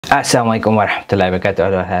Assalamualaikum warahmatullahi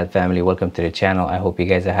wabarakatuh, Halal family. Welcome to the channel. I hope you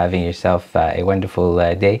guys are having yourself a wonderful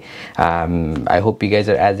day. I hope you guys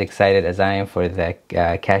are as excited as I am for the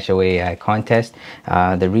cash away contest.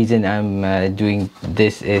 The reason I'm doing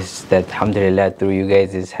this is that alhamdulillah, through you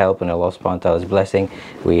guys' help and Allah subhanahu wa ta'ala's blessing,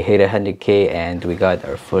 we hit 100k and we got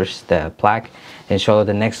our first plaque. Inshallah,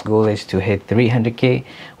 the next goal is to hit 300k.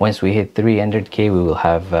 Once we hit 300k, we will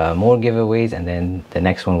have more giveaways, and then the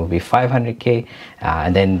next one will be 500k,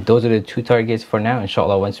 and then those are the two targets for now.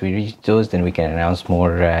 Inshallah, once we reach those, then we can announce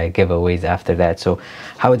more giveaways after that. So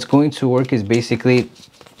how it's going to work is basically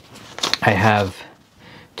I have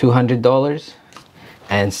 $200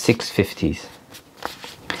 and 6 50s.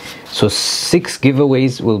 So 6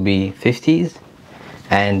 giveaways will be 50s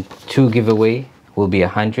and 2 giveaway will be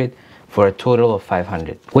 100, for a total of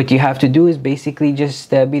 500. What you have to do is basically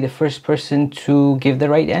just be the first person to give the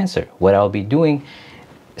right answer. What I'll be doing,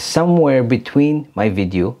 somewhere between my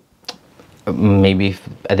video, maybe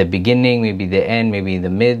at the beginning, maybe the end, maybe in the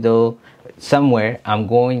middle, somewhere, I'm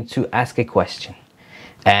going to ask a question,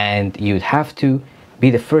 and you'd have to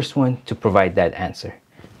be the first one to provide that answer.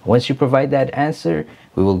 Once you provide that answer,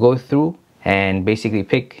 we will go through and basically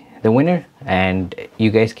pick the winner, and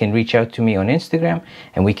you guys can reach out to me on Instagram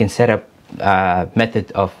and we can set up a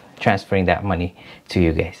method of transferring that money to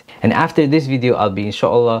you guys. And after this video, I'll be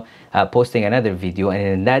inshallah posting another video, and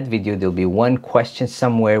in that video there'll be one question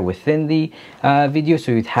somewhere within the video,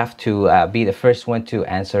 so you'd have to be the first one to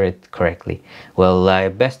answer it correctly.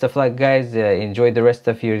 Well, best of luck guys, enjoy the rest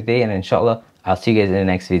of your day, and inshallah I'll see you guys in the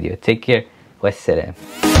next video. Take care. Wassalam.